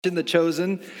in The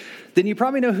Chosen, then you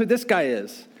probably know who this guy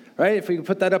is, right? If we can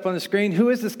put that up on the screen,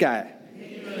 who is this guy?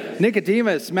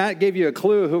 Nicodemus. Matt gave you a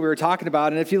clue who we were talking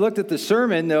about. And if you looked at the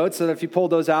sermon notes, and if you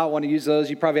pulled those out, want to use those,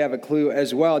 you probably have a clue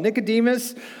as well.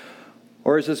 Nicodemus,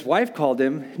 or as his wife called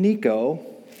him, Nico,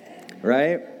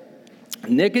 right?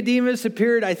 Nicodemus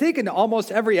appeared, I think, in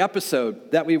almost every episode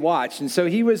that we watched. And so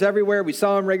he was everywhere. We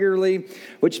saw him regularly,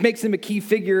 which makes him a key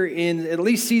figure in at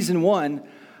least season 1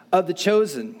 of The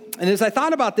Chosen. And as I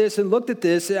thought about this and looked at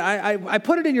this, I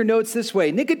put it in your notes this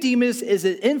way. Nicodemus is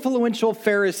an influential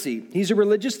Pharisee. He's a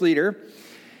religious leader.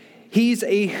 He's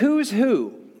a who's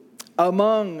who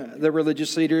among the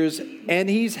religious leaders, and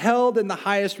he's held in the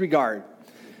highest regard.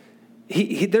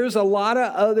 There's a lot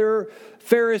of other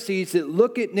Pharisees that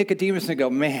look at Nicodemus and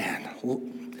go,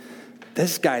 man,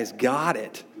 this guy's got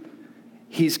it.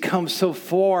 He's come so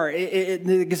far.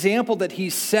 The example that he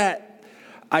set,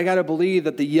 I got to believe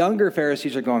that the younger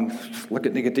Pharisees are going, look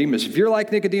at Nicodemus. If you're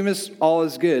like Nicodemus, all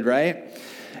is good, right?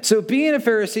 So being a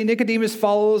Pharisee, Nicodemus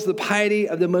follows the piety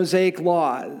of the Mosaic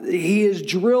law. He is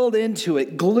drilled into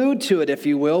it, glued to it, if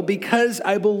you will, because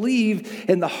I believe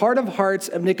in the heart of hearts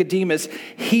of Nicodemus,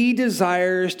 he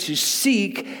desires to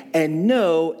seek and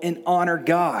know and honor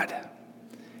God.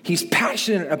 He's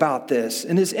passionate about this,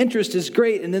 and his interest is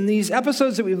great. And in these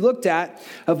episodes that we've looked at,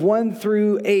 of 1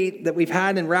 through 8, that we've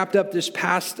had and wrapped up this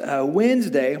past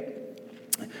Wednesday,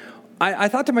 I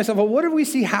thought to myself, well, what do we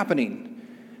see happening?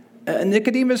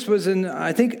 Nicodemus was in,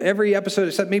 I think, every episode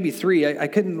except maybe 3. I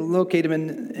couldn't locate him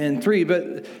in 3,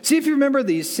 but see if you remember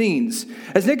these scenes.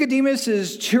 As Nicodemus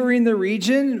is touring the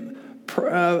region,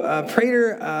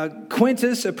 Praetor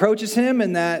Quintus approaches him,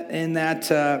 and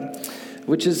that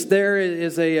which is there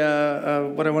is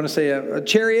a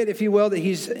chariot, if you will, that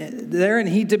he's there, and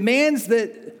he demands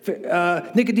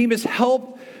that Nicodemus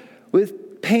help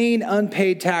with paying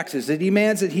unpaid taxes. He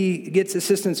demands that he gets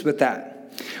assistance with that.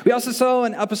 We also saw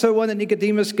in episode 1 that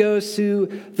Nicodemus goes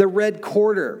to the Red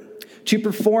Quarter to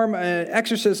perform an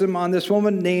exorcism on this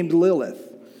woman named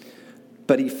Lilith,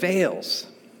 but he fails.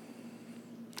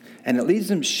 And it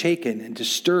leaves him shaken and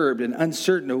disturbed and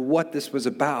uncertain of what this was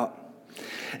about.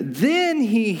 Then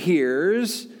he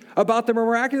hears about the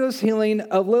miraculous healing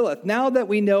of Lilith, now that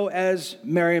we know as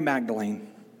Mary Magdalene,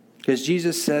 because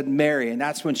Jesus said Mary, and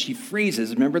that's when she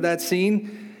freezes. Remember that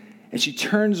scene? And she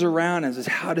turns around and says,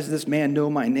 how does this man know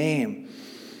my name?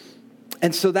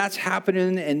 And so that's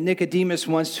happening, and Nicodemus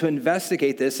wants to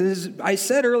investigate this. And as I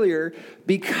said earlier,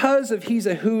 because of he's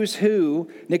a who's who,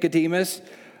 Nicodemus,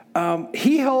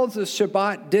 he holds a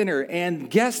Shabbat dinner, and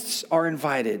guests are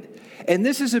invited. And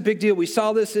this is a big deal. We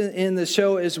saw this in the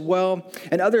show as well.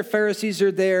 And other Pharisees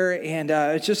are there. And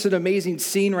it's just an amazing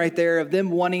scene right there of them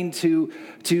wanting to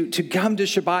come to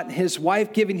Shabbat. And his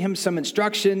wife giving him some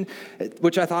instruction,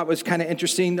 which I thought was kind of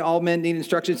interesting. All men need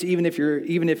instructions, even if you're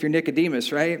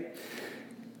Nicodemus, right?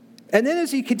 And then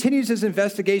as he continues his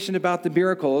investigation about the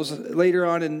miracles, later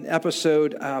on in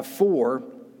episode 4,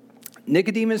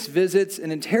 Nicodemus visits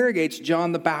and interrogates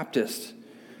John the Baptist.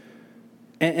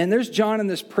 And there's John in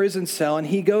this prison cell, and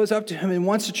he goes up to him and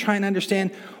wants to try and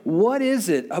understand, what is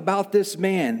it about this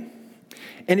man?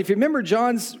 And if you remember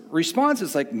John's response,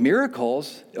 it's like,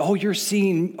 miracles? Oh, you're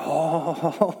seeing,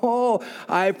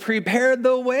 I prepared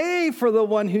the way for the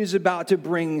one who's about to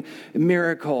bring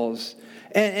miracles.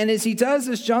 And as he does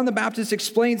this, John the Baptist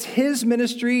explains his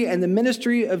ministry and the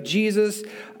ministry of Jesus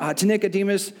to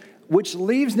Nicodemus, which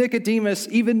leaves Nicodemus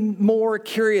even more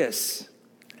curious,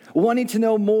 wanting to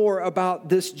know more about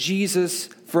this Jesus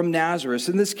from Nazareth.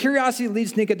 And this curiosity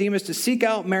leads Nicodemus to seek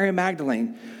out Mary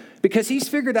Magdalene, because he's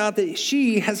figured out that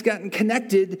she has gotten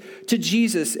connected to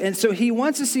Jesus. And so he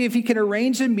wants to see if he can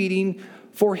arrange a meeting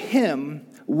for him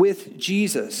with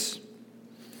Jesus.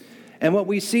 And what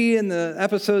we see in the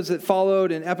episodes that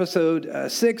followed, in episode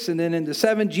 6 and then into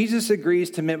 7, Jesus agrees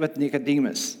to meet with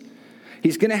Nicodemus.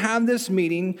 He's going to have this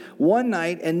meeting one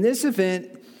night, and this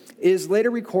event is later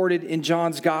recorded in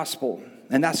John's gospel.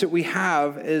 And that's what we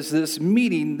have, is this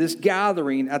meeting, this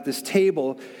gathering at this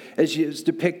table, as is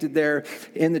depicted there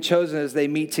in The Chosen as they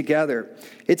meet together.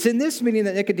 It's in this meeting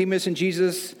that Nicodemus and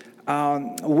Jesus,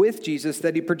 with Jesus,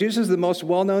 that he produces the most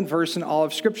well-known verse in all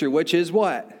of Scripture, which is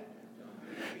what?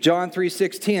 John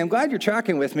 3:16. I'm glad you're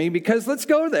tracking with me, because let's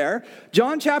go there.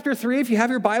 John chapter 3, if you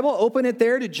have your Bible, open it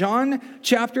there to John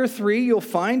chapter 3. You'll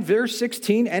find verse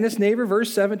 16 and its neighbor,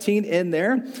 verse 17 in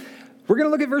there. We're going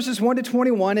to look at verses 1 to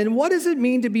 21. And what does it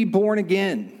mean to be born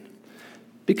again?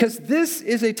 Because this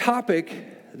is a topic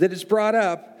that is brought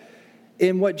up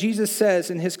in what Jesus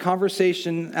says in his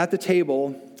conversation at the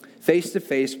table, face to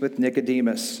face with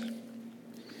Nicodemus.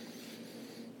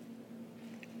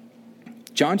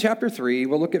 John chapter 3,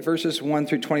 we'll look at verses 1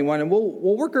 through 21, and we'll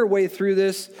work our way through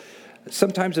this,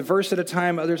 sometimes a verse at a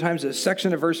time, other times a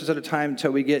section of verses at a time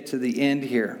until we get to the end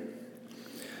here.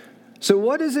 So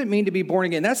what does it mean to be born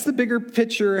again? That's the bigger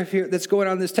picture here that's going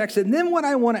on in this text. And then what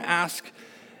I want to ask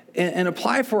and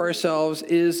apply for ourselves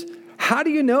is, how do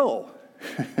you know?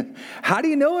 How do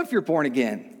you know if you're born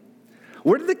again?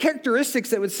 What are the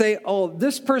characteristics that would say, oh,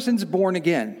 this person's born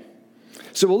again?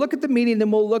 So we'll look at the meaning,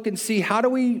 and we'll look and see, how do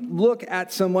we look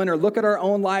at someone or look at our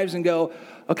own lives and go,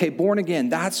 okay, born again,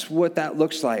 that's what that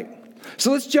looks like.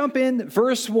 So let's jump in,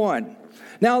 verse 1.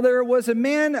 Now there was a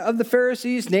man of the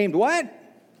Pharisees named what?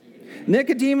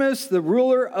 Nicodemus, the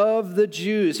ruler of the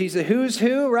Jews. He's a who's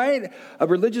who, right,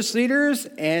 of religious leaders,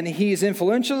 and he's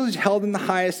influential. He's held in the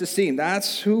highest esteem.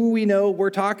 That's who we know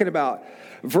we're talking about.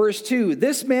 Verse 2,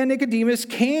 this man Nicodemus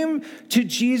came to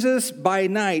Jesus by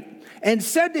night and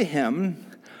said to him,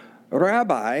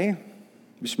 Rabbi,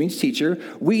 which means teacher,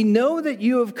 we know that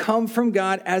you have come from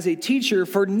God as a teacher,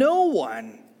 for no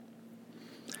one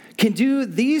can do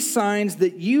these signs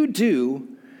that you do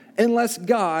unless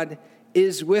God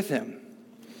is with him.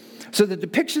 So the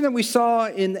depiction that we saw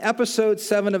in episode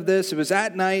 7 of this, it was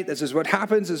at night. This is what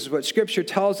happens. This is what Scripture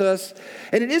tells us.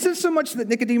 And it isn't so much that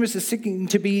Nicodemus is seeking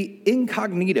to be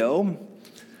incognito,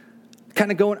 kind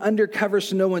of going undercover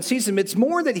so no one sees him. It's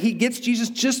more that he gets Jesus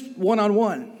just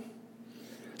one-on-one.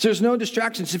 So there's no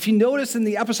distractions. If you notice in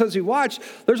the episodes we watch,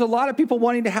 there's a lot of people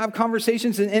wanting to have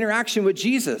conversations and interaction with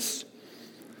Jesus.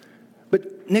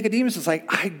 But Nicodemus is like,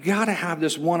 I got to have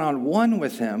this one-on-one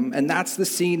with him. And that's the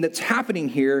scene that's happening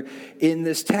here in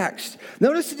this text.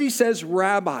 Notice that he says,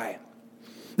 Rabbi.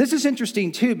 This is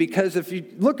interesting, too, because if you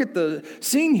look at the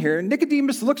scene here,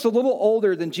 Nicodemus looks a little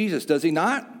older than Jesus, does he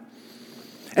not?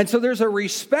 And so there's a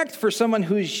respect for someone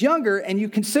who's younger, and you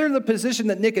consider the position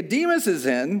that Nicodemus is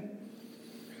in,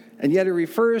 and yet it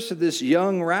refers to this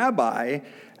young rabbi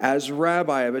as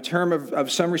rabbi, of a term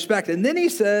of some respect. And then he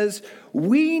says,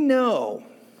 we know,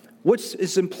 which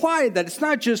is implied that it's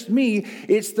not just me,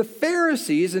 it's the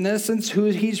Pharisees, in essence, who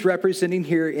he's representing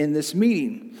here in this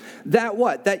meeting. That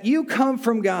what? That you come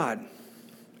from God.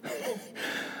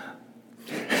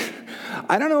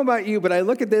 I don't know about you, but I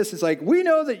look at this, it's like, we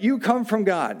know that you come from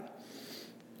God,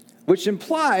 which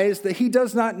implies that he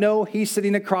does not know he's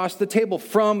sitting across the table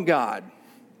from God,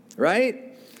 right?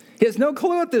 He has no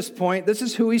clue at this point. This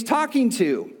is who he's talking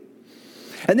to.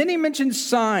 And then he mentions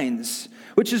signs,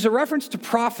 which is a reference to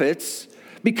prophets,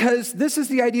 because this is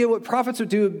the idea what prophets would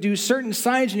do certain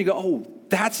signs, and you go, oh,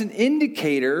 that's an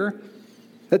indicator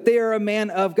that they are a man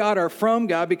of God or from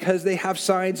God because they have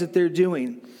signs that they're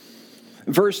doing.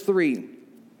 Verse 3,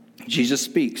 Jesus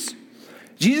speaks.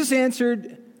 Jesus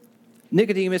answered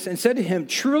Nicodemus and said to him,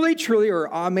 truly, truly, or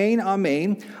amen,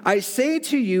 amen, I say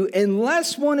to you,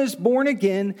 unless one is born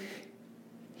again,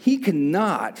 he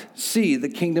cannot see the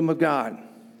kingdom of God.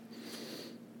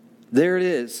 There it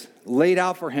is, laid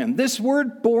out for him. This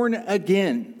word, born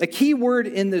again, a key word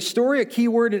in this story, a key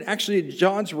word in actually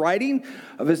John's writing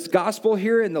of his gospel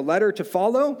here in the letter to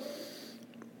follow.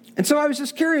 And so I was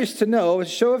just curious to know, a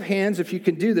show of hands, if you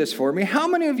can do this for me, how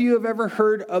many of you have ever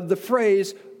heard of the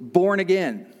phrase born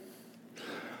again?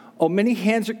 Oh, many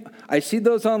hands. I see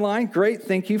those online. Great.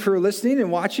 Thank you for listening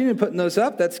and watching and putting those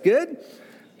up. That's good.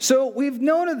 So we've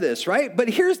known of this, right? But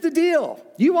here's the deal.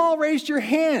 You all raised your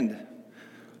hand.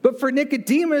 But for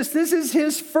Nicodemus, this is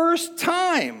his first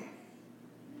time.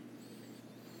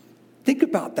 Think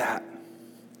about that.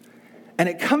 And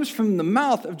it comes from the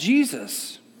mouth of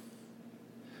Jesus.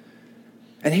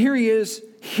 And here he is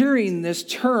hearing this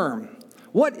term.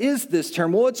 What is this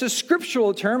term? Well, it's a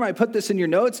scriptural term. I put this in your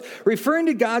notes, referring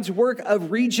to God's work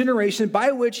of regeneration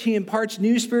by which he imparts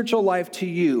new spiritual life to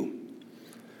you.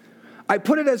 I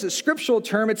put it as a scriptural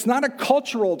term. It's not a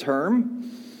cultural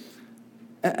term.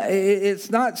 It's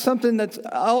not something that's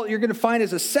all you're going to find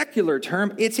as a secular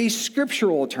term. It's a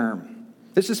scriptural term.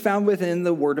 This is found within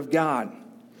the Word of God.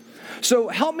 So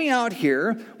help me out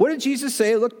here. What did Jesus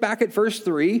say? Look back at verse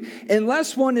 3.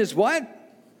 Unless one is what?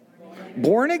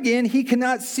 Born again, he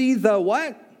cannot see the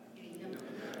what?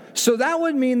 So that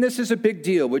would mean this is a big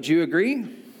deal. Would you agree?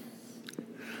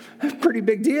 That's a pretty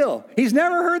big deal. He's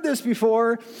never heard this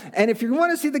before. And if you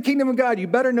want to see the kingdom of God, you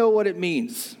better know what it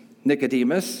means,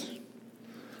 Nicodemus.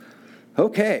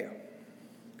 Okay.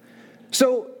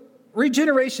 So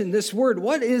regeneration, this word,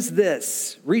 what is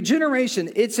this? Regeneration,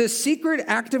 it's a secret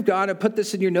act of God, I put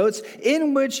this in your notes,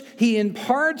 in which he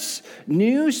imparts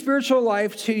new spiritual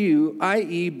life to you,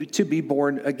 i.e. to be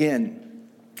born again.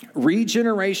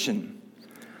 Regeneration.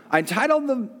 I entitled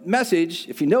the message,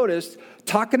 if you noticed,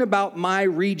 talking about my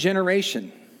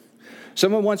regeneration.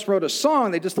 Someone once wrote a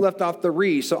song, they just left off the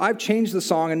re. So I've changed the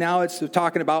song, and now it's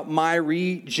talking about my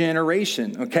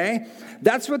regeneration, okay?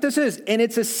 That's what this is. And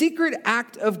it's a secret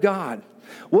act of God.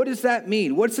 What does that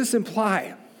mean? What does this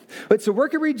imply? It's a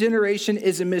work of regeneration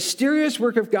is a mysterious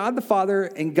work of God the Father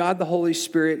and God the Holy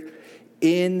Spirit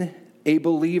in a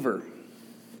believer.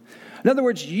 In other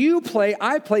words,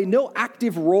 I play no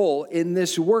active role in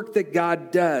this work that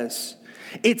God does.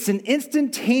 It's an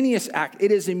instantaneous act.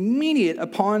 It is immediate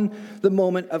upon the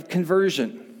moment of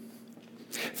conversion.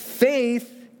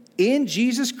 Faith in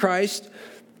Jesus Christ,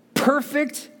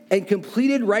 perfect and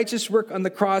completed righteous work on the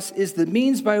cross, is the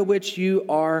means by which you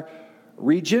are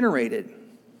regenerated.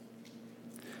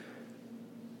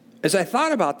 As I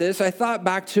thought about this, I thought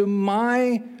back to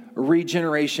my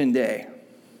regeneration day,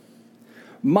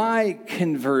 my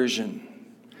conversion.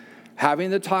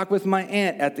 Having the talk with my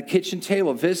aunt at the kitchen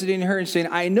table, visiting her and saying,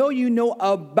 I know you know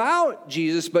about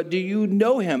Jesus, but do you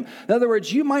know him? In other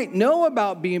words, you might know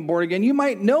about being born again. You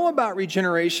might know about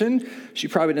regeneration. She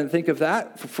probably didn't think of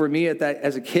that for me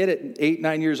as a kid at 8,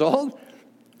 9 years old.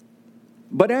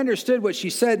 But I understood what she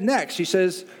said next. She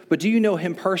says, but do you know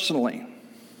him personally?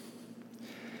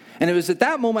 And it was at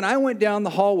that moment I went down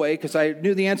the hallway because I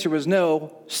knew the answer was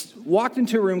no, walked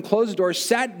into a room, closed the door,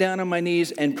 sat down on my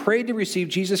knees, and prayed to receive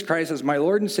Jesus Christ as my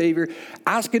Lord and Savior,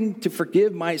 asking to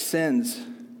forgive my sins.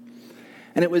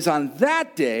 And it was on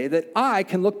that day that I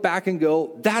can look back and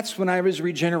go, that's when I was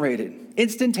regenerated,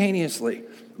 instantaneously,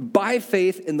 by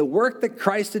faith in the work that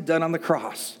Christ had done on the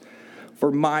cross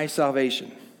for my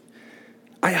salvation.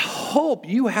 I hope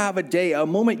you have a day, a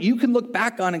moment you can look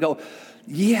back on and go,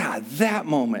 yeah, that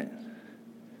moment.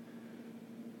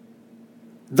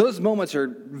 Those moments are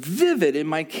vivid in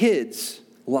my kids'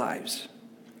 lives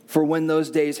for when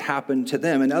those days happened to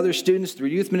them. And other students through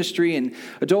youth ministry and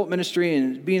adult ministry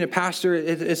and being a pastor,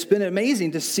 it's been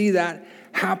amazing to see that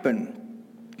happen.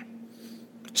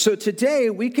 So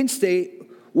today we can state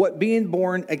what being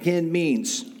born again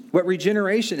means, what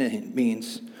regeneration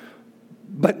means,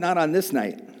 but not on this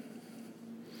night.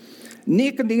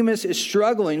 Nicodemus is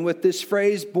struggling with this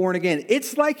phrase, born again.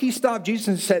 It's like he stopped Jesus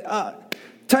and said,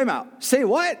 time out. Say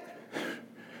what?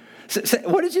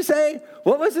 What did you say?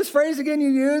 What was this phrase again you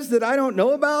used that I don't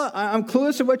know about? I'm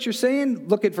clueless to what you're saying.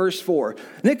 Look at verse 4.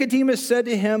 Nicodemus said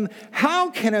to him,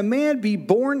 how can a man be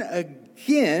born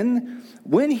again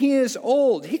when he is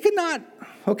old? He cannot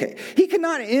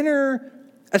enter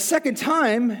a second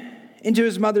time into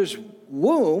his mother's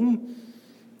womb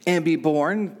and be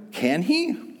born, can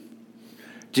he?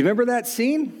 Do you remember that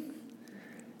scene?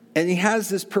 And he has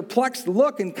this perplexed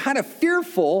look and kind of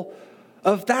fearful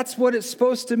of that's what it's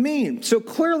supposed to mean. So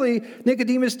clearly,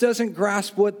 Nicodemus doesn't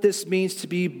grasp what this means to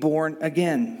be born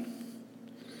again.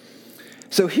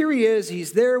 So here he is,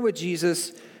 he's there with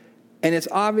Jesus, and it's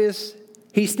obvious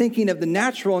he's thinking of the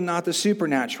natural, not the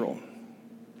supernatural.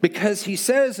 Because he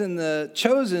says in the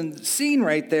chosen scene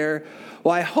right there,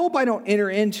 well, I hope I don't enter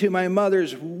into my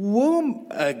mother's womb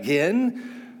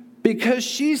again, because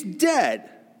she's dead.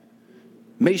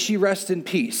 May she rest in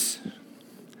peace.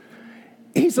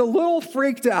 He's a little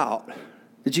freaked out.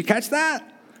 Did you catch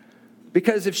that?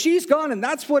 Because if she's gone and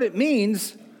that's what it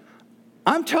means,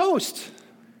 I'm toast,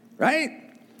 right?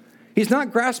 He's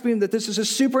not grasping that this is a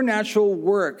supernatural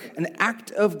work, an act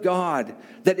of God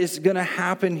that is going to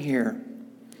happen here.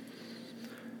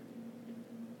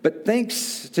 But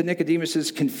thanks to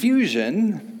Nicodemus's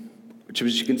confusion, which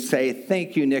was, you can say,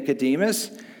 thank you,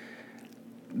 Nicodemus,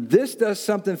 this does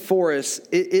something for us.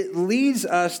 It leads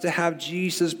us to have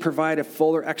Jesus provide a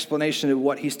fuller explanation of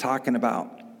what he's talking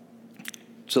about.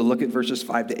 So look at verses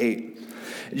 5 to 8.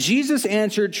 Jesus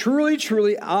answered, truly,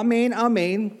 truly, amen,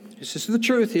 amen. This is the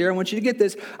truth here. I want you to get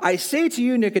this. I say to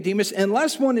you, Nicodemus,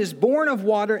 unless one is born of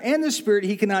water and the Spirit,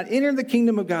 he cannot enter the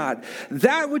kingdom of God.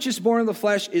 That which is born of the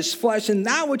flesh is flesh, and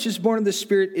that which is born of the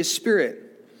Spirit is spirit.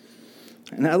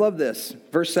 And I love this.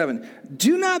 Verse 7.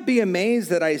 Do not be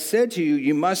amazed that I said to you,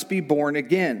 you must be born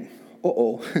again.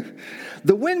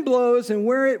 The wind blows and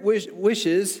where it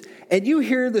wishes, and you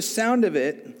hear the sound of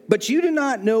it, but you do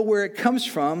not know where it comes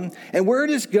from and where it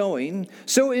is going.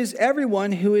 So is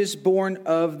everyone who is born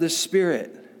of the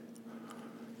Spirit.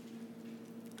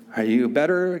 Are you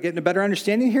getting a better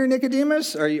understanding here,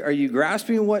 Nicodemus? Are you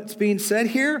grasping what's being said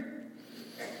here?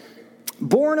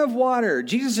 Born of water.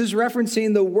 Jesus is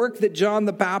referencing the work that John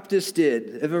the Baptist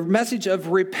did, a message of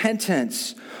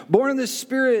repentance. Born of the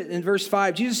Spirit in verse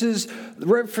 5. Jesus is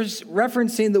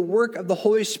referencing the work of the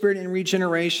Holy Spirit in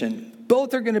regeneration.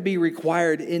 Both are going to be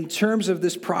required in terms of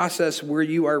this process where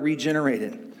you are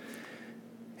regenerated.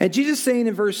 And Jesus saying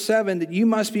in verse 7 that you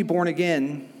must be born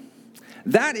again,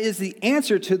 that is the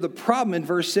answer to the problem in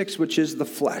verse 6, which is the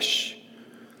flesh.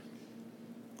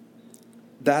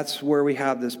 That's where we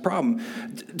have this problem.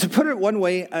 To put it one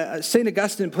way, St.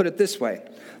 Augustine put it this way.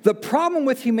 The problem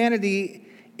with humanity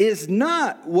is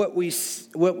not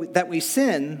that we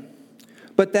sin,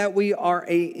 but that we are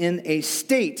in a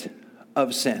state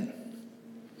of sin.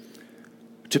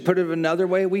 To put it another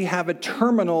way, we have a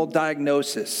terminal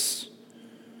diagnosis,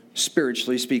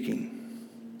 spiritually speaking.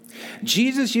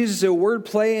 Jesus uses a word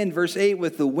play in verse 8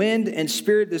 with the wind and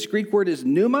spirit. This Greek word is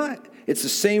pneuma. It's the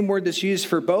same word that's used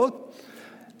for both.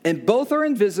 And both are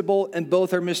invisible and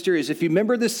both are mysterious. If you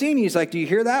remember the scene, he's like, do you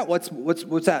hear that? What's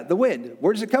that? The wind.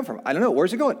 Where does it come from? I don't know.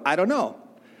 Where's it going? I don't know.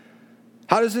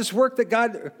 How does this work that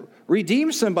God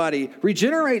redeems somebody,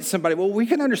 regenerates somebody? Well, we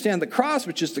can understand the cross,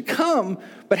 which is to come,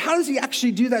 but how does he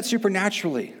actually do that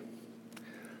supernaturally?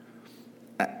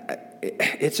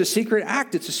 It's a secret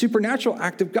act. It's a supernatural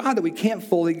act of God that we can't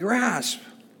fully grasp.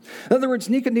 In other words,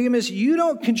 Nicodemus, you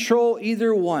don't control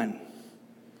either one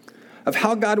of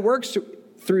how God works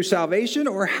through salvation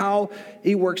or how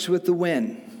he works with the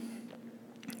wind.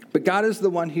 But God is the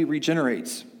one who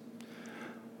regenerates.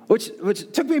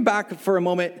 Which took me back for a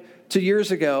moment to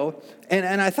years ago,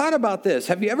 and I thought about this.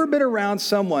 Have you ever been around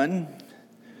someone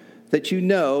that you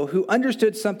know who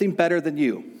understood something better than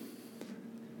you?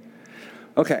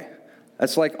 Okay,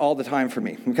 that's like all the time for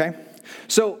me, okay?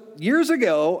 So years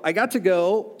ago, I got to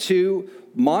go to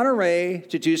Monterey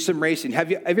to do some racing.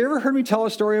 Have you ever heard me tell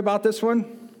a story about this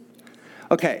one?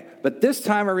 Okay, but this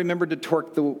time I remembered to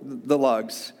torque the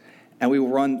lugs, and we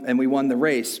won the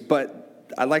race.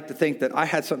 But I like to think that I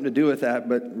had something to do with that,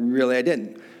 but really I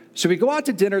didn't. So we go out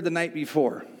to dinner the night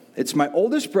before. It's my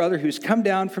oldest brother who's come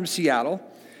down from Seattle.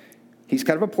 He's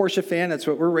kind of a Porsche fan. That's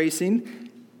what we're racing.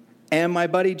 And my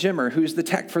buddy Jimmer, who's the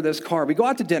tech for this car. We go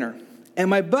out to dinner. And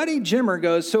my buddy Jimmer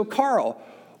goes, so Carl,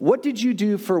 what did you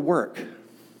do for work?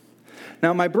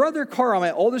 Now, my brother Carl,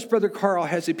 my oldest brother Carl,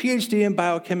 has a PhD in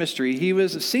biochemistry. He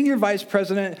was a senior vice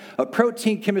president of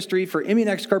protein chemistry for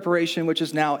Immunex Corporation, which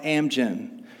is now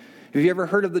Amgen. Have you ever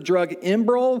heard of the drug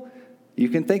Enbrel? You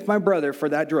can thank my brother for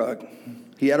that drug.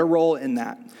 He had a role in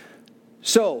that.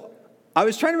 So I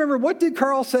was trying to remember, what did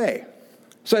Carl say?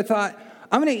 So I thought,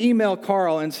 I'm going to email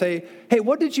Carl and say, hey,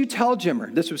 what did you tell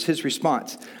Jimmer? This was his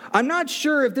response. I'm not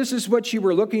sure if this is what you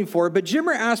were looking for, but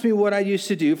Jimmer asked me what I used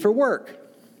to do for work.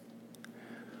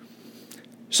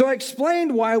 So I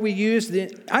explained why we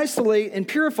isolate and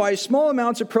purify small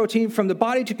amounts of protein from the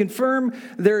body to confirm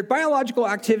their biological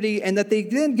activity, and that they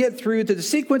then get through to the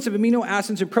sequence of amino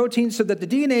acids and proteins so that the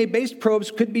DNA-based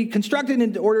probes could be constructed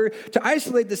in order to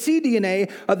isolate the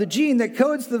cDNA of the gene that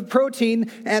codes the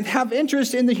protein and have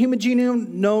interest in the human genome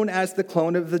known as the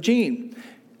clone of the gene.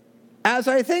 As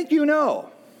I think you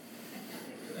know,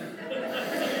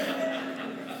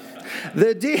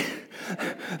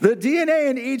 the DNA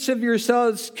in each of your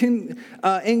cells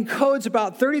encodes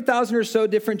about 30,000 or so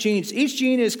different genes. Each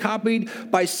gene is copied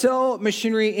by cell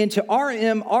machinery into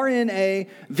RNA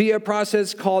via a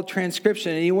process called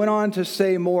transcription. And he went on to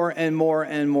say more and more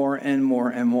and more and more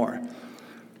and more.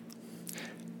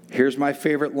 Here's my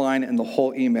favorite line in the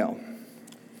whole email.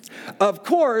 Of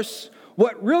course,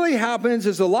 what really happens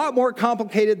is a lot more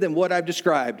complicated than what I've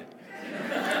described.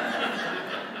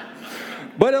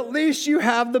 But at least you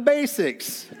have the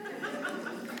basics.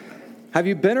 Have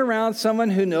you been around someone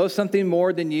who knows something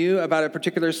more than you about a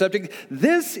particular subject?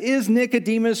 This is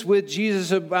Nicodemus with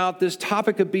Jesus about this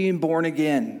topic of being born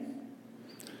again.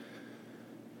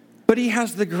 But he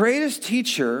has the greatest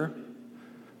teacher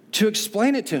to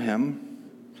explain it to him.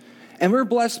 And we're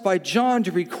blessed by John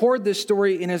to record this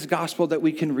story in his gospel that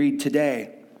we can read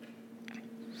today.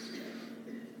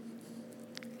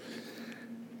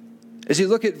 As you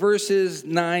look at verses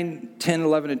 9, 10,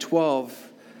 11, and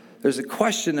 12, there's a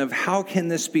question of how can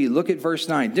this be? Look at verse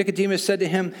 9. Nicodemus said to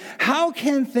him, how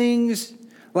can things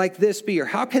like this be? Or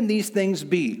how can these things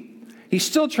be? He's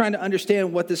still trying to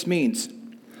understand what this means.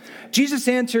 Jesus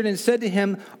answered and said to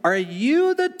him, are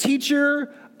you the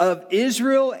teacher of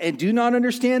Israel and do not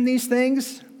understand these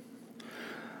things?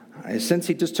 I sense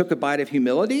he just took a bite of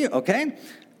humility, okay?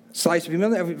 Slice of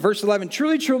humility. Verse 11,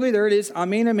 truly, truly, there it is.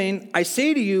 Amen, amen. I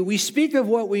say to you, we speak of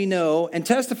what we know and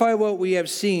testify what we have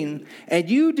seen, and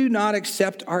you do not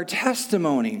accept our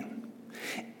testimony.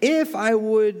 If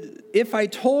I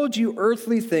told you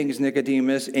earthly things,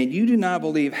 Nicodemus, and you do not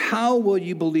believe, how will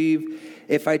you believe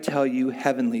if I tell you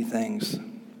heavenly things?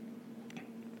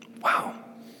 Wow.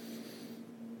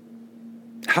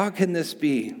 How can this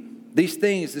be? These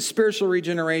things, the spiritual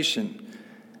regeneration.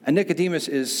 And Nicodemus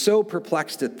is so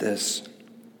perplexed at this.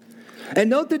 And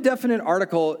note the definite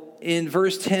article in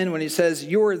verse 10 when he says,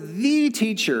 you're the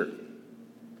teacher.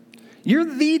 You're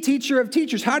the teacher of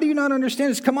teachers. How do you not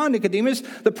understand this? Come on, Nicodemus.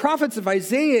 The prophets of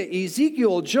Isaiah,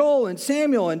 Ezekiel, Joel, and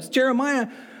Samuel, and Jeremiah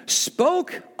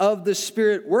spoke of the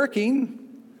Spirit working.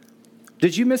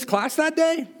 Did you miss class that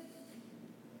day?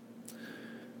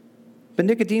 But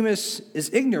Nicodemus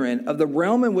is ignorant of the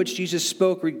realm in which Jesus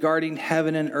spoke regarding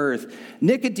heaven and earth.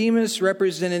 Nicodemus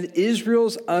represented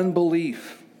Israel's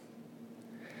unbelief.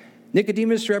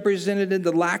 Nicodemus represented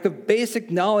the lack of basic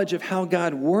knowledge of how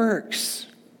God works.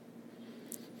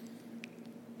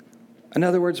 In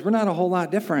other words, we're not a whole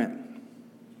lot different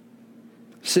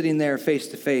sitting there face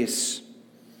to face.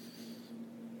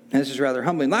 And this is rather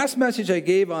humbling. Last message I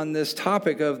gave on this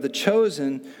topic of the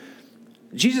chosen,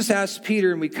 Jesus asked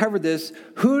Peter, and we covered this,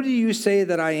 who do you say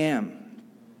that I am?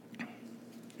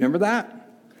 Remember that?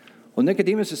 Well,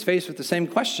 Nicodemus is faced with the same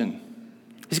question.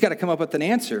 He's got to come up with an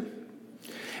answer.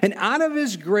 And out of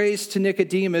his grace to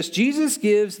Nicodemus, Jesus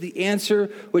gives the answer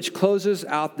which closes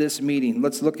out this meeting.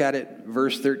 Let's look at it,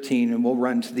 verse 13, and we'll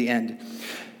run to the end.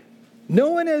 No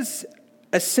one has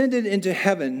ascended into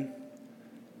heaven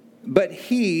but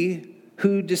he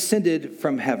who descended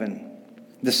from heaven,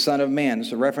 the Son of Man.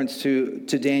 It's a reference to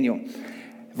Daniel.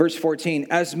 Verse 14,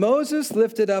 as Moses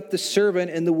lifted up the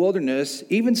servant in the wilderness,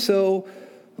 even so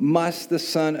must the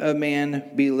Son of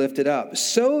Man be lifted up,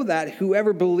 so that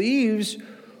whoever believes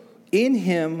in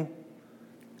him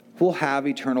will have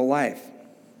eternal life.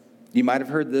 You might have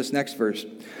heard this next verse.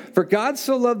 For God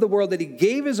so loved the world that he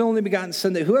gave his only begotten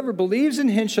Son, that whoever believes in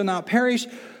him shall not perish,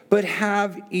 but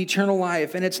have eternal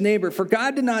life. And its neighbor, for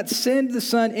God did not send the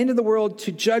Son into the world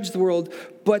to judge the world,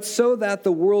 but so that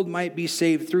the world might be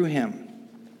saved through him.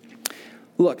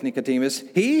 Look, Nicodemus,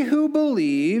 he who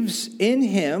believes in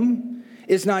him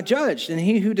is not judged, and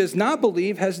he who does not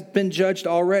believe has been judged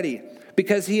already,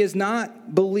 because he has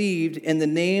not believed in the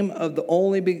name of the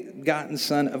only begotten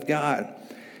Son of God.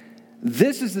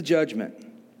 This is the judgment,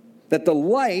 that the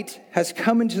light has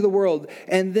come into the world,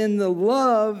 and then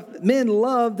men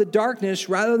love the darkness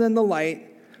rather than the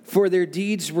light, for their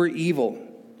deeds were evil.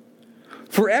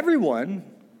 For everyone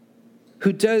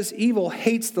who does evil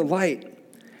hates the light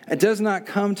and does not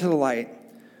come to the light,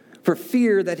 for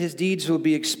fear that his deeds will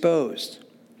be exposed.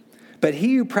 But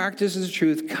he who practices the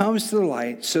truth comes to the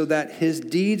light, so that his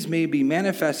deeds may be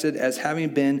manifested as having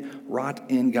been wrought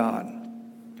in God.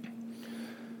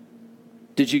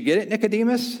 Did you get it,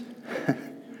 Nicodemus?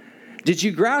 Did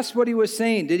you grasp what he was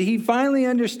saying? Did he finally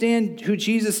understand who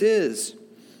Jesus is?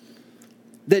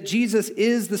 That Jesus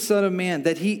is the Son of Man,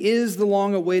 that he is the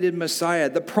long-awaited Messiah,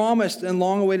 the promised and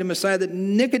long-awaited Messiah that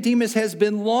Nicodemus has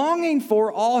been longing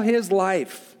for all his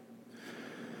life.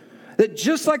 That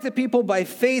just like the people by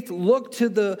faith looked to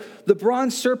the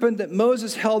bronze serpent that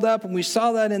Moses held up, and we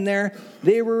saw that in there,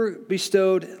 they were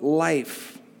bestowed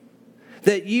life.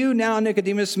 That you now,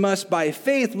 Nicodemus, must by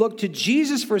faith look to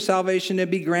Jesus for salvation and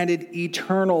be granted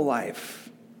eternal life.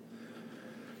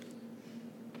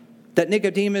 That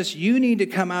Nicodemus, you need to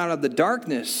come out of the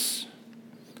darkness.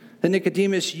 That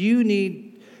Nicodemus, you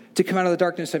need to come out of the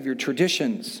darkness of your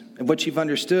traditions and what you've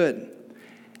understood,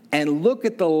 and look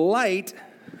at the light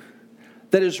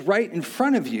that is right in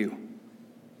front of you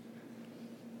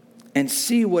and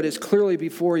see what is clearly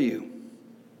before you.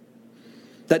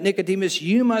 That Nicodemus,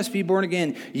 you must be born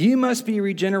again. You must be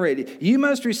regenerated. You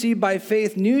must receive by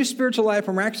faith new spiritual life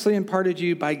miraculously imparted to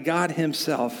you by God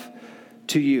himself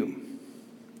to you.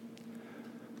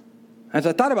 As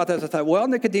I thought about this, I thought, well,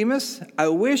 Nicodemus, I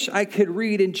wish I could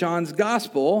read in John's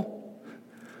gospel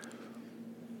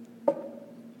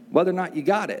whether or not you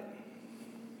got it.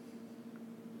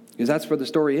 Because that's where the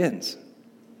story ends.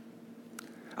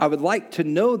 I would like to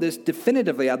know this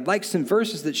definitively. I'd like some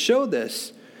verses that show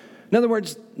this. In other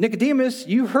words, Nicodemus,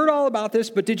 you heard all about this,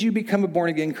 but did you become a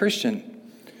born-again Christian?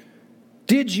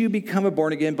 Did you become a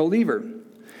born-again believer?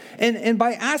 And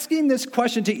by asking this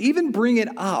question, to even bring it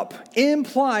up,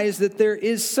 implies that there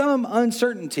is some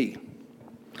uncertainty.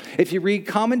 If you read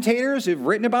commentators who've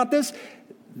written about this,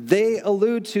 they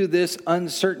allude to this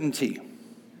uncertainty.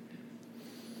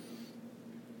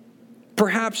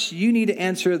 Perhaps you need to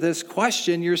answer this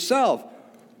question yourself.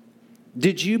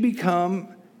 Did you become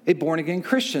a born-again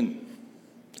Christian?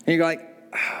 And you're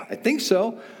like, I think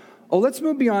so. Oh, let's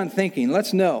move beyond thinking.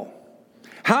 Let's know.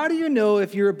 How do you know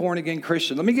if you're a born-again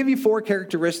Christian? Let me give you 4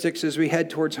 characteristics as we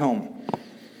head towards home.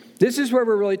 This is where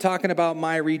we're really talking about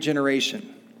my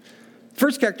regeneration.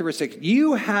 First characteristic,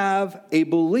 you have a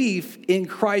belief in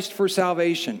Christ for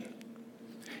salvation.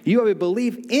 You have a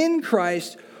belief in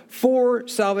Christ for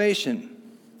salvation.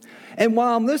 And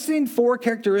while I'm listing 4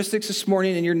 characteristics this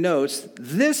morning in your notes,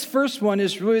 this first one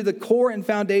is really the core and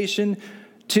foundation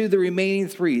to the remaining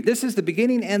 3. This is the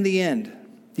beginning and the end.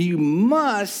 You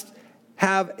must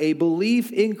have a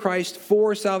belief in Christ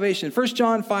for salvation. 1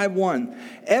 John 5:1.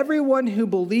 Everyone who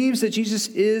believes that Jesus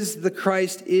is the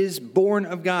Christ is born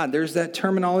of God. There's that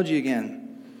terminology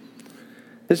again.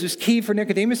 This is key for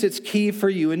Nicodemus. It's key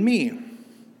for you and me.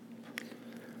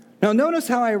 Now notice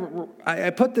how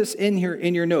I put this in here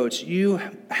in your notes. You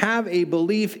have a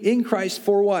belief in Christ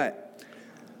for what?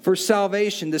 For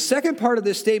salvation. The second part of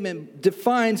this statement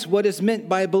defines what is meant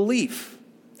by belief.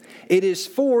 It is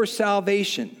for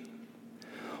salvation.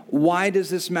 Why does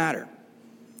this matter?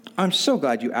 I'm so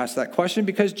glad you asked that question,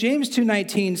 because James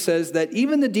 2:19 says that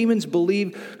even the demons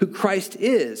believe who Christ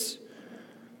is,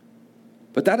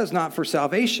 but that is not for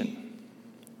salvation.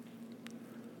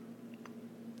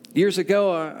 Years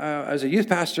ago, as a youth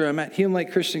pastor, I'm at Hume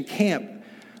Lake Christian Camp.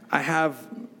 I have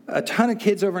a ton of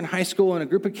kids over in high school and a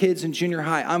group of kids in junior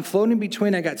high. I'm floating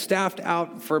between. I got staffed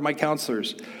out for my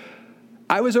counselors.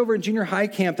 I was over in junior high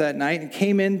camp that night and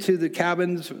came into the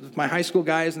cabins with my high school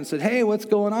guys and said, "Hey, what's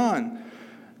going on?"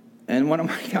 And one of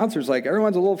my counselors like,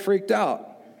 "Everyone's a little freaked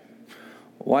out."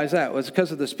 Why is that? Well, it's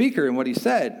because of the speaker and what he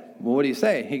said. Well, what did he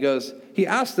say? He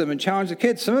asked them and challenged the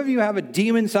kids, "Some of you have a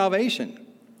demon salvation."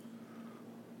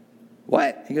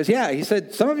 What? He goes, "Yeah." He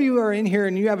said, "Some of you are in here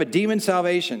and you have a demon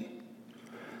salvation."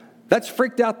 That's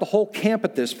freaked out the whole camp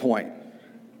at this point.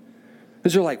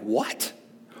 Because they're like, "What?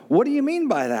 What do you mean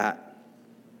by that?"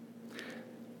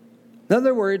 In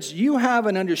other words, you have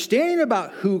an understanding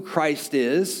about who Christ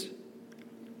is,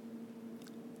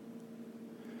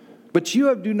 but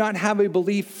you do not have a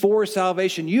belief for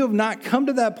salvation. You have not come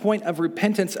to that point of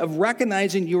repentance, of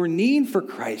recognizing your need for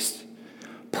Christ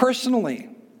personally.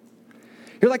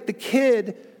 You're like the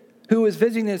kid who was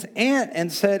visiting his aunt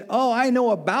and said, "Oh, I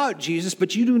know about Jesus,"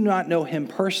 but you do not know him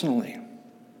personally.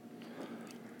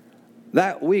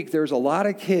 That week, there was a lot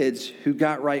of kids who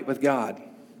got right with God,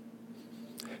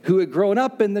 who had grown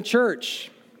up in the church,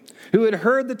 who had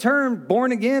heard the term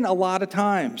born again a lot of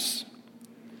times.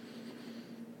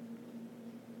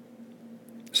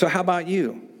 So how about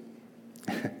you?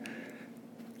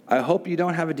 I hope you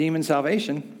don't have a demon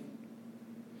salvation.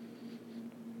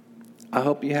 I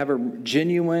hope you have a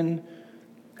genuine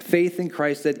faith in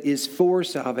Christ that is for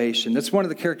salvation. That's one of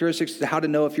the characteristics of how to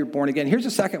know if you're born again. Here's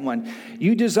the second one.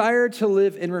 You desire to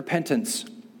live in repentance.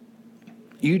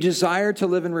 You desire to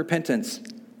live in repentance.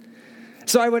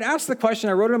 So I would ask the question,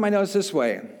 I wrote it in my notes this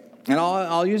way, and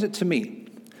I'll use it to me.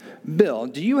 Bill,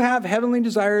 do you have heavenly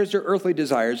desires or earthly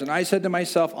desires? And I said to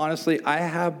myself, honestly, I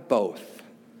have both.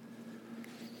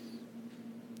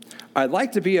 I'd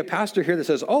like to be a pastor here that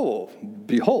says, "Oh,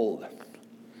 behold,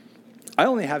 I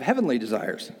only have heavenly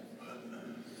desires."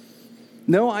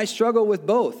 No, I struggle with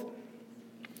both,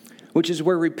 which is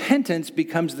where repentance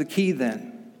becomes the key then.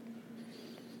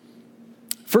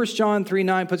 1 John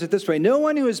 3:9 puts it this way: no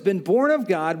one who has been born of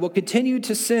God will continue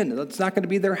to sin. That's not going to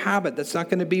be their habit. That's not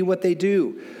going to be what they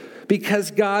do,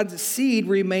 because God's seed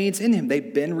remains in him.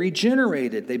 They've been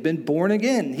regenerated. They've been born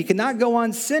again. He cannot go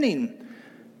on sinning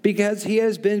because he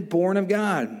has been born of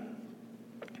God.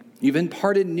 You've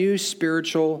imparted new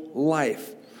spiritual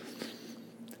life.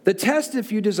 The test, if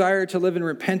you desire to live in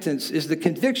repentance, is the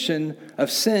conviction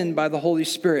of sin by the Holy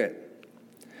Spirit.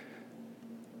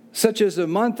 Such as a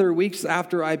month or weeks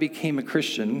after I became a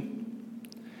Christian,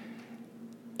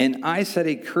 and I said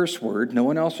a curse word. No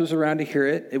one else was around to hear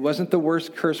it. It wasn't the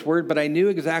worst curse word, but I knew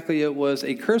exactly it was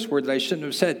a curse word that I shouldn't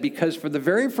have said, because for the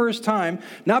very first time,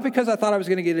 not because I thought I was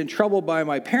going to get in trouble by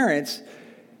my parents,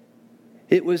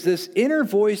 it was this inner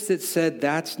voice that said,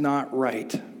 "That's not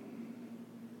right."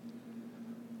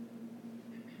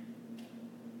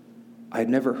 I'd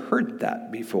never heard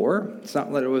that before. It's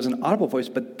not that it was an audible voice,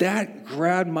 but that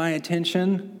grabbed my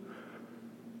attention,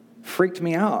 freaked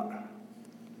me out.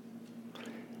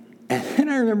 And then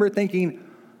I remember thinking,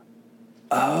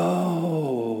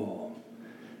 oh,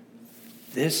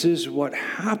 this is what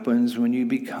happens when you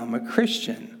become a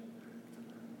Christian.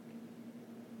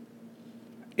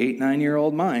 8,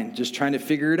 9-year-old mind, just trying to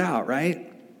figure it out, right?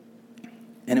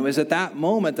 And it was at that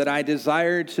moment that I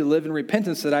desired to live in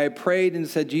repentance that I prayed and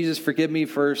said, "Jesus, forgive me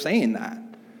for saying that."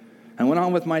 I went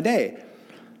on with my day.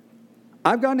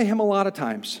 I've gone to him a lot of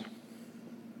times.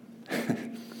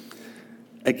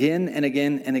 Again and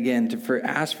again and again to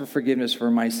ask for forgiveness for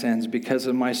my sins because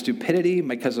of my stupidity,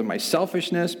 because of my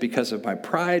selfishness, because of my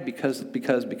pride, because.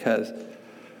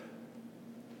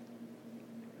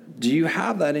 Do you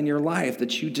have that in your life,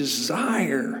 that you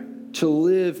desire to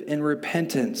live in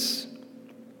repentance?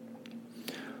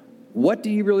 What do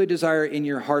you really desire in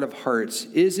your heart of hearts?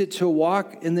 Is it to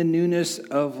walk in the newness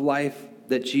of life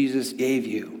that Jesus gave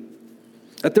you?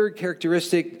 A third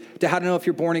characteristic to how to know if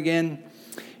you're born again: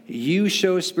 you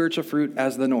show spiritual fruit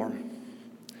as the norm.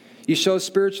 You show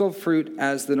spiritual fruit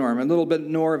as the norm. A little bit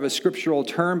more of a scriptural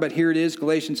term, but here it is,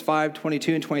 Galatians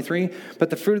 5:22 and 23. But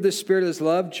the fruit of the Spirit is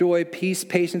love, joy, peace,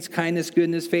 patience, kindness,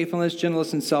 goodness, faithfulness,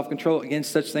 gentleness, and self-control.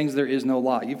 Against such things there is no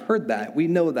law. You've heard that. We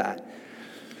know that.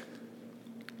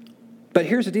 But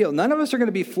here's the deal. None of us are going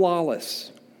to be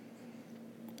flawless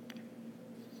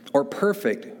or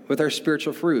perfect with our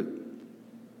spiritual fruit.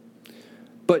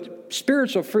 But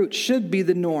spiritual fruit should be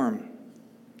the norm.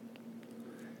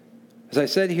 As I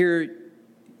said here,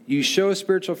 you show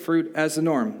spiritual fruit as the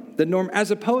norm. The norm as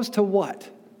opposed to what?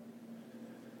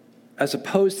 As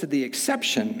opposed to the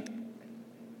exception.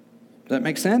 Does that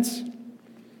make sense?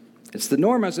 It's the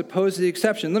norm as opposed to the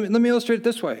exception. Let me illustrate it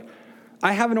this way.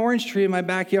 I have an orange tree in my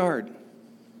backyard.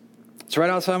 It's right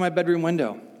outside my bedroom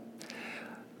window.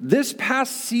 This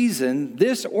past season,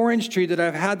 this orange tree that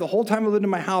I've had the whole time I lived in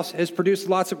my house has produced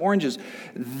lots of oranges.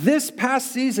 This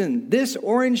past season, this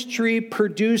orange tree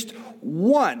produced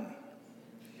one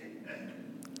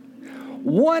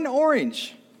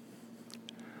orange.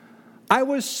 I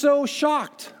was so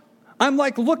shocked. I'm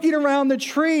like looking around the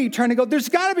tree trying to go, there's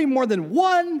got to be more than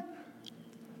one.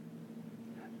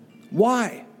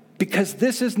 Why? Because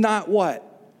this is not what?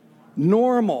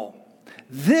 Normal.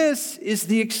 This is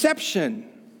the exception.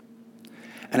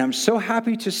 And I'm so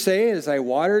happy to say, as I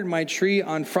watered my tree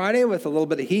on Friday with a little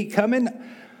bit of heat coming,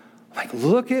 like,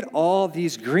 look at all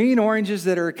these green oranges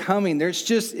that are coming. That's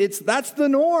the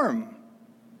norm.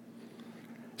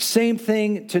 Same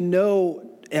thing to know,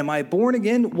 am I born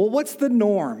again? Well, what's the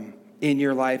norm in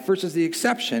your life versus the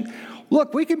exception?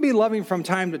 Look, we can be loving from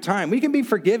time to time. We can be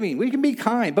forgiving. We can be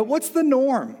kind. But what's the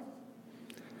norm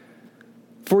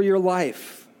for your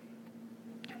life?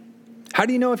 How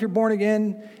do you know if you're born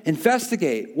again?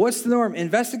 Investigate. What's the norm?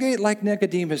 Investigate like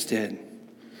Nicodemus did.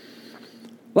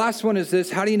 Last one is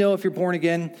this. How do you know if you're born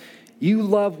again? You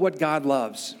love what God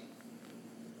loves.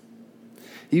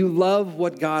 You love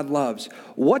what God loves.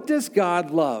 What does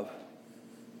God love?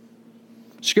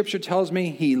 Scripture tells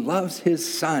me he loves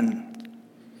his son.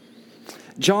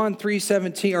 John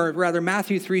 3:17, or rather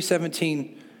Matthew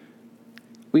 3:17,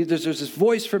 there's this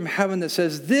voice from heaven that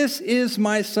says, "This is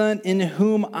my son in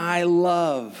whom I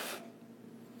love,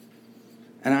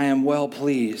 and I am well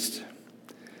pleased."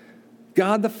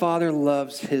 God the Father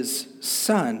loves his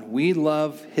son. We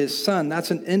love his son. That's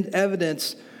an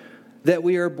evidence that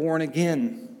we are born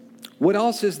again. What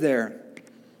else is there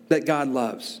that God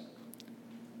loves?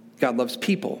 God loves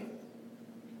people.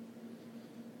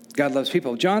 God loves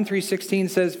people. John 3:16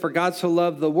 says, "For God so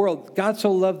loved the world." God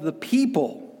so loved the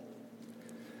people.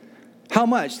 How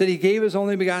much? That he gave his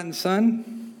only begotten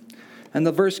son? And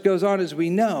the verse goes on as we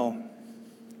know.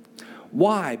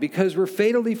 Why? Because we're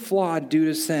fatally flawed due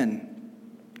to sin.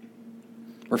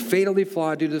 We're fatally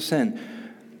flawed due to sin.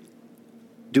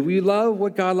 Do we love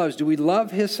what God loves? Do we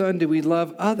love his son? Do we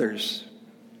love others?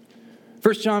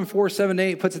 1 John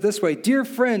 4:7-8 puts it this way. "Dear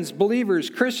friends, believers,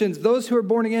 Christians, those who are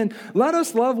born again, let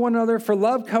us love one another, for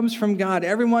love comes from God.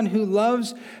 Everyone who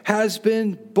loves has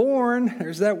been born,"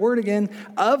 there's that word again,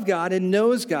 "of God and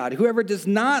knows God. Whoever does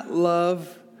not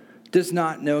love does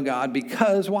not know God."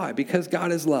 Because, why? Because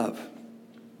God is love.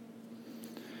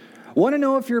 Want to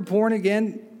know if you're born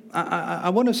again? I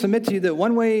want to submit to you that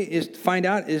one way is to find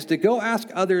out is to go ask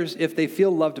others if they feel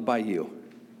loved by you.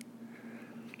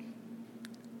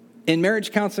 In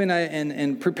marriage counseling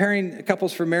and preparing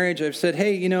couples for marriage, I've said,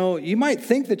 hey, you might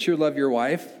think that you love your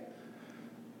wife,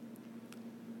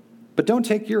 but don't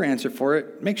take your answer for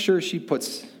it. Make sure she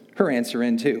puts her answer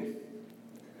in too.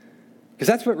 Because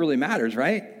that's what really matters,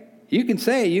 right? You can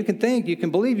say, you can think, you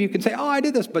can believe, you can say, oh, I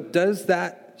did this, but does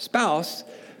that spouse,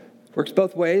 works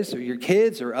both ways, or your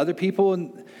kids or other people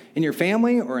in your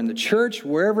family or in the church,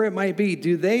 wherever it might be,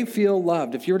 do they feel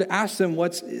loved? If you were to ask them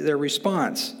what's their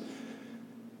response,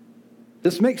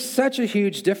 this makes such a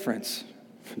huge difference,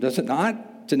 does it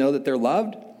not, to know that they're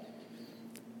loved?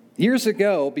 Years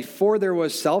ago, before there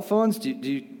was cell phones, do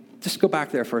you just go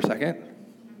back there for a second?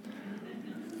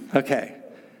 Okay.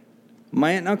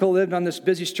 My aunt and uncle lived on this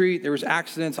busy street. There was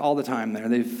accidents all the time there.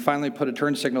 They finally put a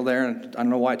turn signal there, and I don't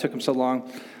know why it took them so long.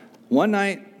 One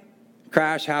night,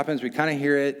 crash happens. We kind of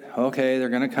hear it. Okay, they're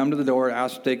going to come to the door,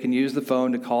 ask if they can use the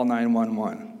phone to call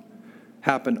 911.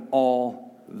 Happened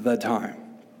all the time.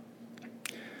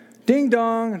 Ding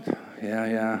dong.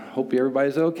 Yeah. Hope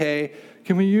everybody's okay.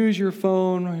 Can we use your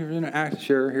phone? You're in an accident.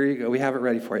 Sure, here you go. We have it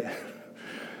ready for you.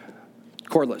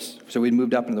 Cordless. So we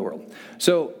moved up into the world.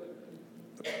 So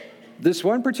this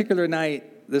one particular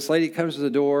night, this lady comes to the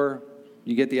door.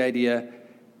 You get the idea.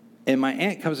 And my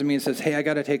aunt comes to me and says, hey, I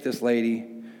got to take this lady.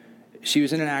 she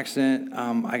was in an accident.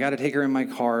 I got to take her in my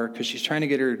car because she's trying to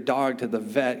get her dog to the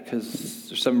vet because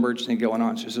there's some emergency going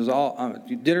on. She says,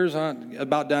 dinner's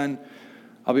about done.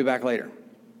 I'll be back later.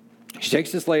 She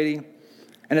takes this lady,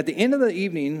 and at the end of the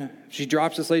evening, she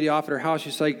drops this lady off at her house.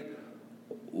 She's like,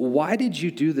 why did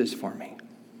you do this for me?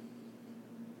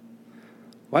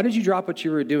 Why did you drop what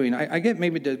you were doing? I get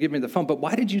maybe to give me the phone, but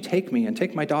why did you take me and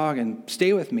take my dog and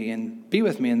stay with me and be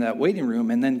with me in that waiting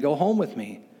room and then go home with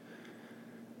me?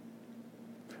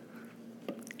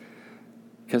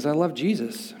 Because I love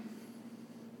Jesus.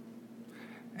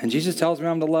 And Jesus tells me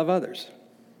I'm to love others.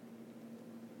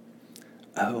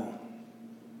 Oh.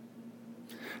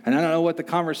 And I don't know what the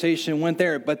conversation went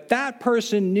there, but that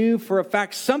person knew for a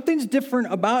fact something's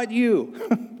different about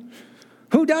you.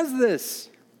 Who does this?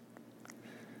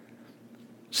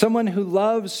 Someone who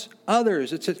loves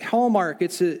others. It's a hallmark.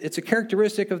 It's a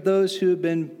characteristic of those who have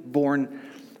been born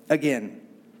again.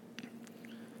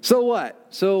 So what?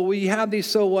 So we have these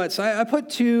so whats. I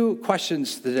put two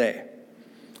questions today.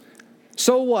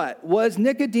 So what? Was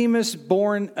Nicodemus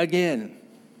born again?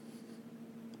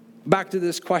 Back to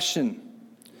this question.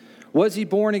 Was he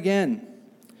born again?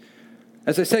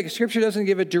 As I said, Scripture doesn't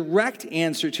give a direct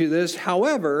answer to this.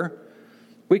 However,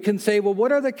 we can say, well,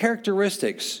 what are the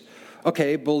characteristics?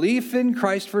 Okay, belief in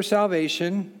Christ for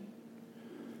salvation,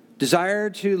 desire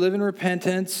to live in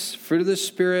repentance, fruit of the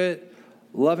Spirit,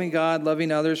 loving God,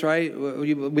 loving others, right?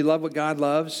 We love what God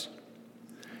loves.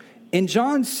 In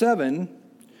John 7,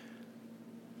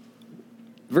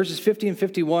 verses 50 and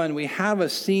 51, we have a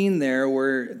scene there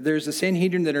where there's the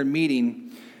Sanhedrin that are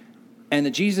meeting, and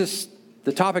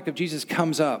the topic of Jesus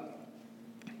comes up.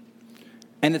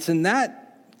 And it's in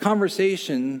that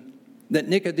conversation that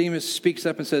Nicodemus speaks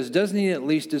up and says, doesn't he at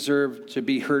least deserve to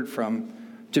be heard from,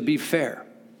 to be fair?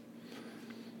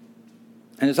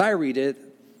 And as I read it,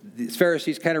 these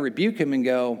Pharisees kind of rebuke him and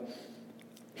go,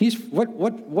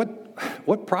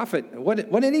 what prophet,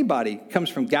 what anybody comes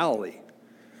from Galilee?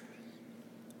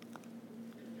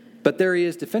 But there he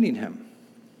is defending him.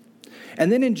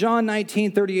 And then in John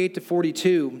 19, 38 to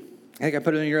 42, I think I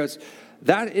put it in your notes,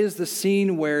 that is the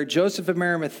scene where Joseph of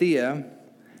Arimathea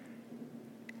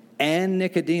and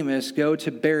Nicodemus go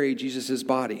to bury Jesus'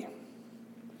 body.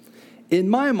 In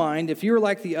my mind, if you were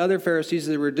like the other Pharisees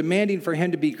that were demanding for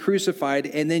him to be crucified,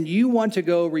 and then you want to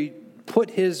go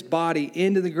put his body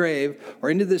into the grave or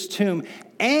into this tomb,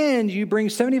 and you bring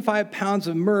 75 pounds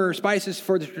of myrrh, spices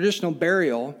for the traditional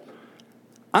burial,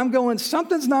 I'm going,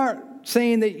 something's not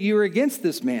saying that you're against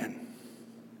this man.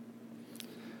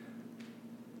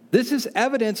 This is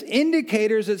evidence,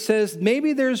 indicators that says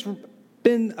maybe there's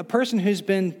been a person who's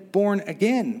been born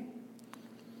again,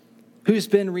 who's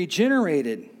been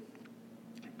regenerated.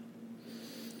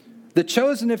 The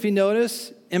chosen, if you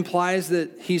notice, implies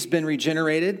that he's been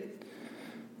regenerated.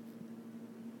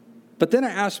 But then I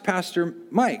asked Pastor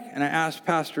Mike and I asked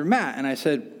Pastor Matt, and I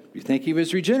said, you think he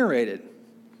was regenerated?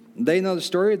 They know the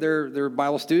story. They're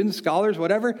Bible students, scholars,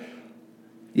 whatever.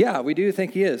 Yeah, we do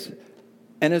think he is.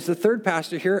 And as the third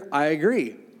pastor here, I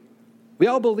agree. We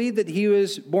all believe that he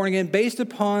was born again based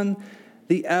upon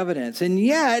the evidence. And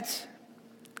yet,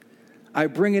 I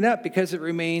bring it up because it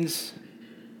remains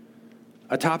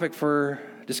a topic for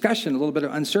discussion, a little bit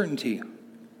of uncertainty.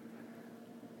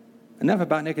 Enough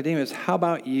about Nicodemus. How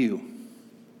about you?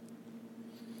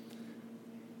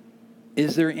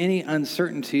 Is there any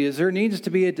uncertainty? Is there needs to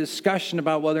be a discussion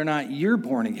about whether or not you're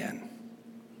born again?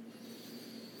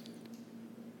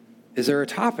 Is there a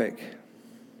topic?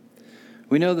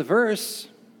 We know the verse,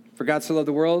 for God so loved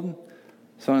the world,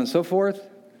 so on and so forth.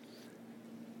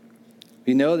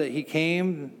 We know that he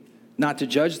came not to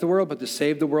judge the world, but to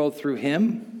save the world through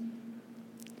him.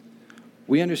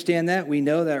 We understand that. We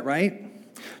know that, right?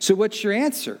 So what's your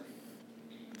answer?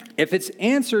 If it's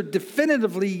answered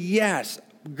definitively yes,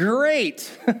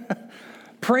 great.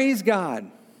 Praise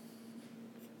God.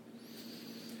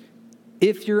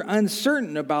 If you're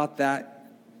uncertain about that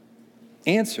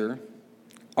answer,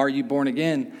 are you born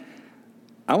again?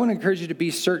 I want to encourage you to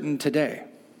be certain today.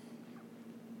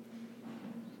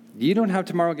 You don't have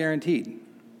tomorrow guaranteed.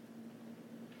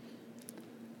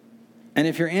 And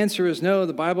if your answer is no,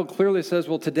 the Bible clearly says,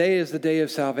 well, today is the day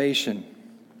of salvation.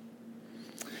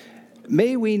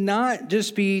 May we not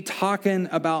just be talking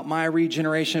about my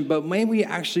regeneration, but may we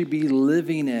actually be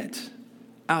living it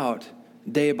out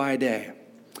day by day.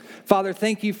 Father,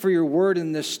 thank you for your word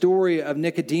in this story of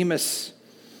Nicodemus.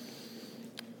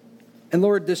 And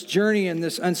Lord, this journey and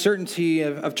this uncertainty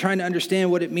of trying to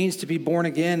understand what it means to be born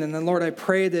again. And then, Lord, I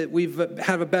pray that we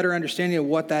have a better understanding of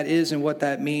what that is and what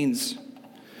that means.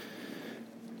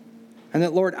 And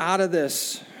that, Lord, out of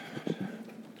this,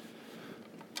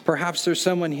 Perhaps there's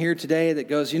someone here today that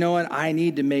goes, you know what, I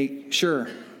need to make sure.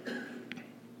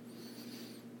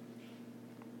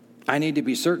 I need to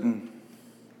be certain.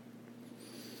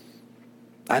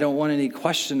 I don't want any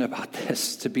question about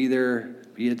this to be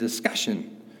a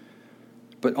discussion,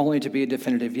 but only to be a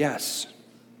definitive yes.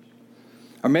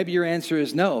 Or maybe your answer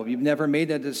is no. You've never made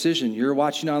that decision. You're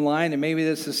watching online, and maybe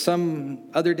this is some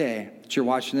other day that you're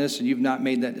watching this and you've not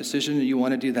made that decision and you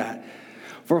want to do that.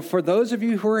 For those of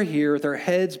you who are here with our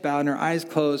heads bowed and our eyes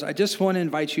closed, I just want to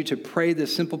invite you to pray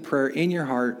this simple prayer in your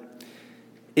heart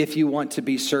if you want to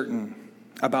be certain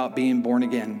about being born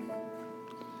again.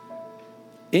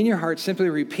 In your heart, simply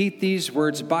repeat these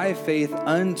words by faith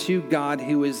unto God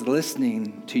who is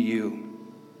listening to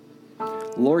you.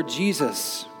 Lord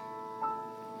Jesus,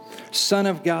 Son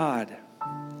of God,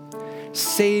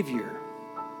 Savior,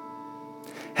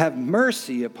 have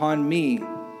mercy upon me,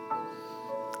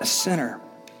 a sinner.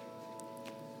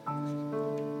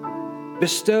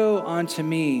 Bestow onto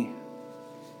me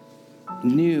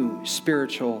new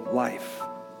spiritual life.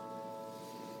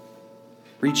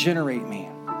 Regenerate me,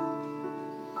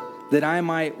 that I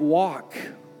might walk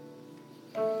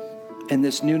in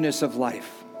this newness of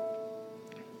life.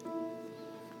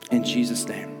 In Jesus'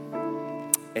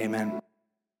 name, amen.